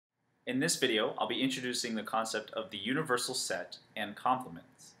In this video, I'll be introducing the concept of the universal set and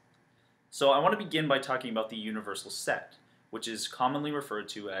complements. So I want to begin by talking about the universal set, which is commonly referred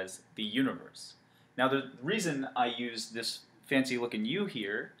to as the universe. Now the reason I use this fancy looking U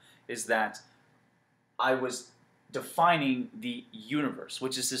here is that I was defining the universe,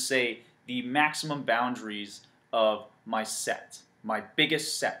 which is to say the maximum boundaries of my set, my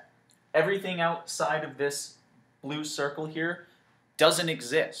biggest set. Everything outside of this blue circle here doesn't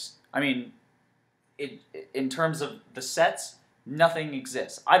exist. I mean, in terms of the sets, nothing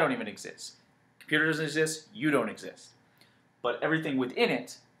exists. I don't even exist. Computer doesn't exist, you don't exist. But everything within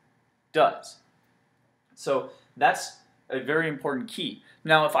it does. So that's a very important key.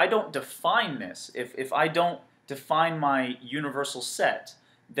 Now, if I don't define this, if I don't define my universal set,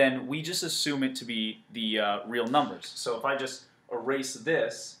 then we just assume it to be the real numbers. So if I just erase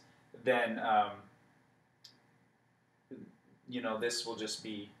this, then this will just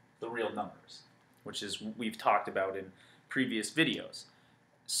be the real numbers, which is we've talked about in previous videos.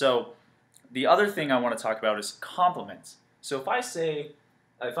 So the other thing I want to talk about is complements. So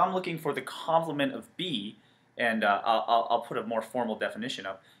if I'm looking for the complement of B, and I'll put a more formal definition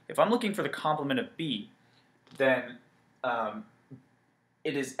up. If I'm looking for the complement of B, then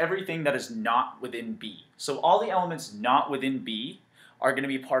it is everything that is not within B. So all the elements not within B are going to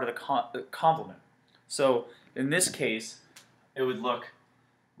be part of the complement. So in this case, it would look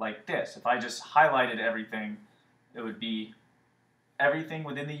like this. If I just highlighted everything, it would be everything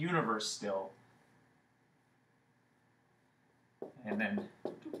within the universe still. And then,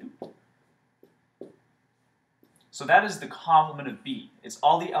 so that is the complement of B. It's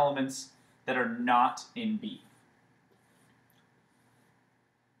all the elements that are not in B.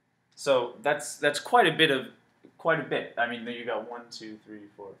 So that's quite a bit. I mean, there you go, 1, 2, 3,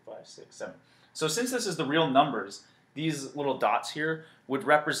 4, 5, 6, 7. So since this is the real numbers, these little dots here would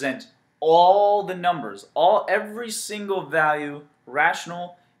represent all the numbers, every single value,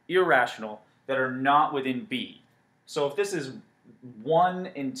 rational, irrational, that are not within B. So if this is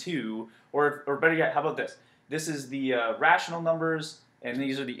 1 and 2, or better yet, how about this? This is the rational numbers, and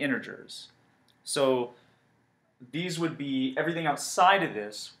these are the integers. So these would be, everything outside of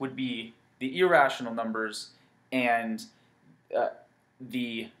this would be the irrational numbers and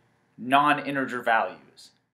the non-integer values.